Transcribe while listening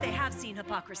seen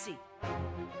hypocrisy.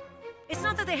 It's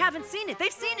not that they haven't seen it.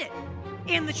 They've seen it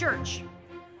in the church.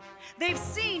 They've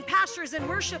seen pastors and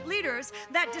worship leaders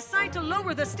that decide to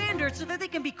lower the standards so that they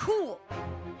can be cool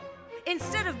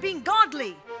instead of being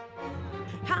godly.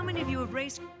 How many of you have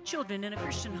raised children in a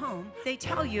Christian home? They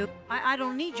tell you, I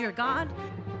don't need your God.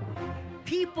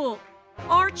 People,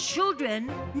 our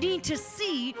children need to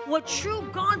see what true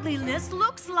godliness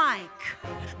looks like.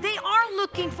 They are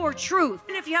looking for truth.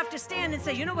 And if you have to stand and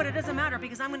say, you know what, it doesn't matter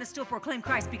because I'm going to still proclaim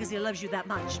Christ because he loves you that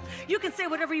much. You can say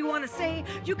whatever you want to say.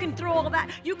 You can throw all that.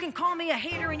 You can call me a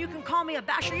hater and you can call me a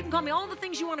basher. You can call me all the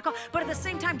things you want to call. But at the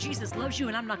same time, Jesus loves you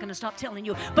and I'm not going to stop telling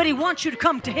you. But he wants you to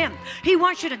come to him. He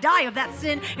wants you to die of that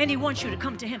sin and he wants you to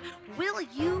come to him. Will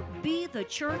you be the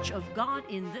church of God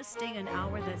in this day and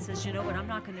hour that says, you know what, I'm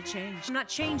not going to change. I'm not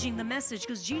changing the message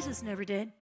because Jesus never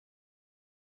did.